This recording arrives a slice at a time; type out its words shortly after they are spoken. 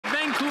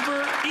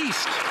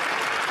least.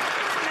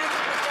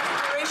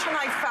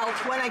 I felt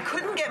when I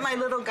couldn't get my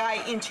little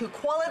guy into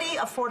quality,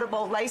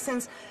 affordable,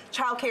 licensed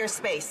childcare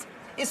space.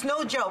 It's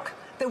no joke.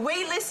 The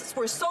wait lists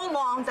were so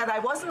long that I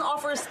wasn't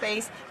offered a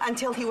space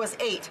until he was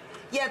 8.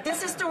 Yet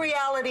this is the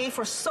reality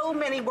for so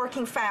many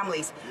working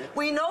families.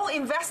 We know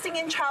investing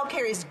in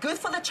childcare is good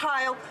for the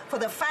child, for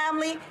the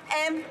family,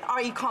 and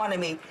our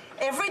economy.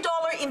 Every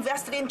dollar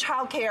invested in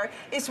childcare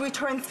is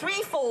returned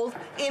threefold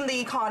in the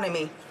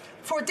economy.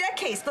 For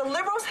decades, the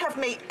Liberals have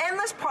made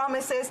endless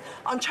promises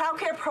on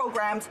childcare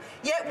programs,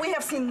 yet we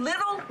have seen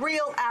little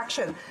real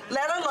action,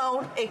 let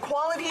alone a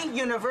quality,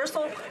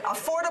 universal,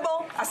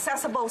 affordable,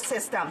 accessible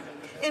system.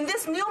 In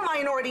this new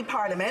minority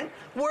parliament,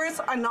 words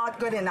are not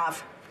good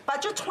enough.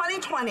 Budget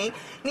 2020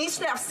 needs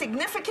to have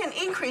significant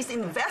increase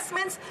in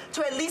investments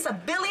to at least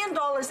 $1 billion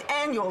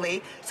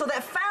annually so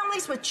that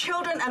families with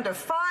children under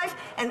 5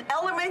 and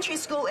elementary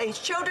school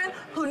age children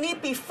who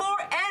need before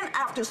and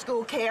after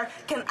school care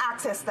can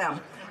access them.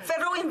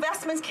 Federal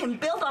investments can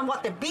build on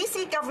what the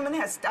BC government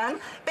has done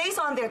based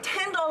on their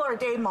 $10 a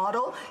day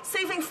model,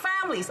 saving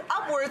families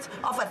upwards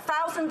of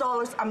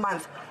 $1,000 a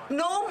month.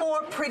 No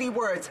more pretty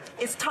words.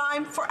 It's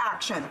time for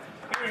action.